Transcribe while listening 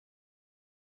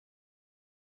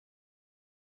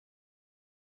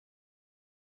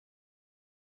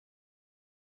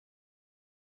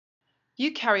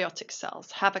Eukaryotic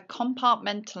cells have a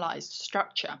compartmentalized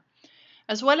structure.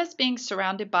 As well as being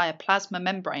surrounded by a plasma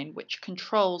membrane which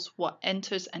controls what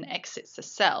enters and exits the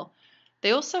cell,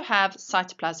 they also have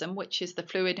cytoplasm, which is the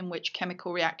fluid in which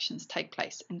chemical reactions take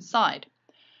place inside.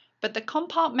 But the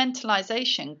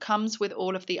compartmentalization comes with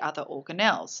all of the other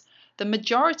organelles, the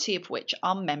majority of which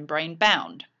are membrane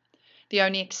bound. The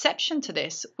only exception to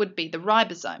this would be the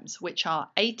ribosomes, which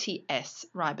are 80S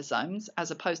ribosomes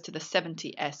as opposed to the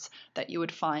 70S that you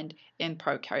would find in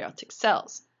prokaryotic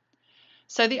cells.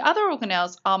 So the other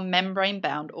organelles are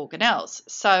membrane-bound organelles.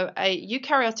 So a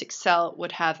eukaryotic cell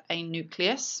would have a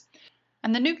nucleus,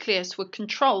 and the nucleus would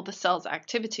control the cell's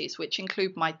activities, which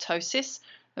include mitosis,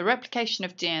 the replication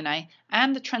of DNA,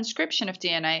 and the transcription of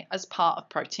DNA as part of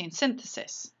protein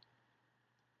synthesis.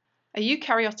 A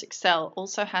eukaryotic cell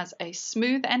also has a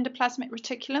smooth endoplasmic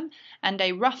reticulum and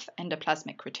a rough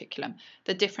endoplasmic reticulum,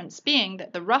 the difference being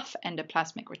that the rough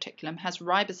endoplasmic reticulum has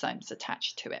ribosomes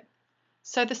attached to it.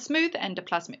 So the smooth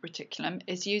endoplasmic reticulum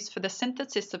is used for the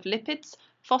synthesis of lipids,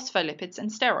 phospholipids,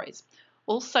 and steroids,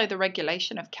 also the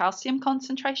regulation of calcium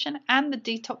concentration and the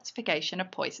detoxification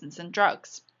of poisons and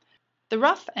drugs. The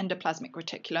rough endoplasmic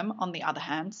reticulum, on the other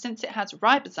hand, since it has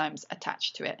ribosomes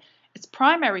attached to it, its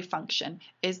primary function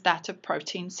is that of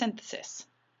protein synthesis.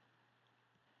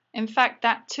 In fact,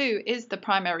 that too is the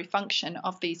primary function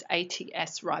of these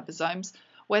 80S ribosomes,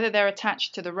 whether they're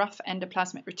attached to the rough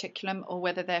endoplasmic reticulum or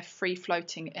whether they're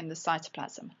free-floating in the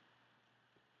cytoplasm.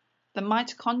 The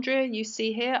mitochondria you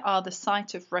see here are the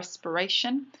site of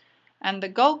respiration, and the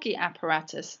Golgi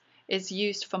apparatus is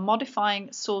used for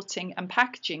modifying, sorting, and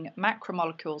packaging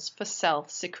macromolecules for cell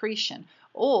secretion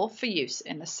or for use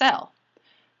in the cell.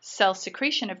 Cell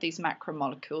secretion of these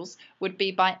macromolecules would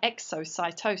be by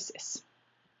exocytosis.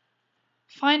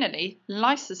 Finally,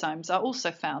 lysosomes are also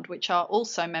found, which are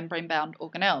also membrane-bound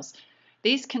organelles.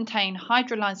 These contain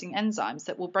hydrolyzing enzymes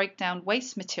that will break down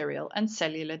waste material and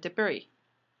cellular debris.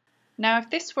 Now,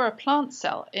 if this were a plant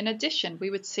cell, in addition,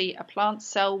 we would see a plant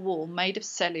cell wall made of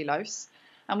cellulose,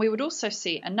 and we would also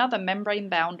see another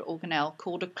membrane-bound organelle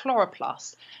called a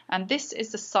chloroplast, and this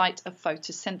is the site of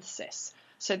photosynthesis.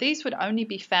 So these would only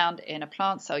be found in a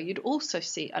plant cell. You'd also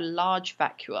see a large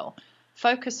vacuole.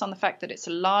 Focus on the fact that it's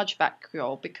a large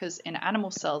vacuole because in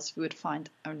animal cells you would find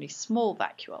only small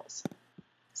vacuoles.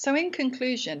 So in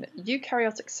conclusion,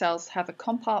 eukaryotic cells have a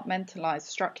compartmentalized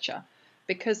structure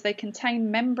because they contain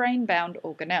membrane-bound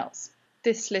organelles.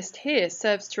 This list here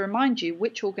serves to remind you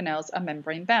which organelles are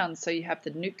membrane-bound. So you have the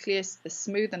nucleus, the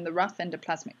smooth and the rough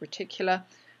endoplasmic reticula,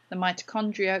 the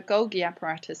mitochondria, Golgi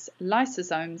apparatus,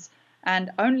 lysosomes,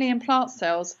 and only in plant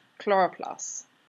cells, chloroplasts.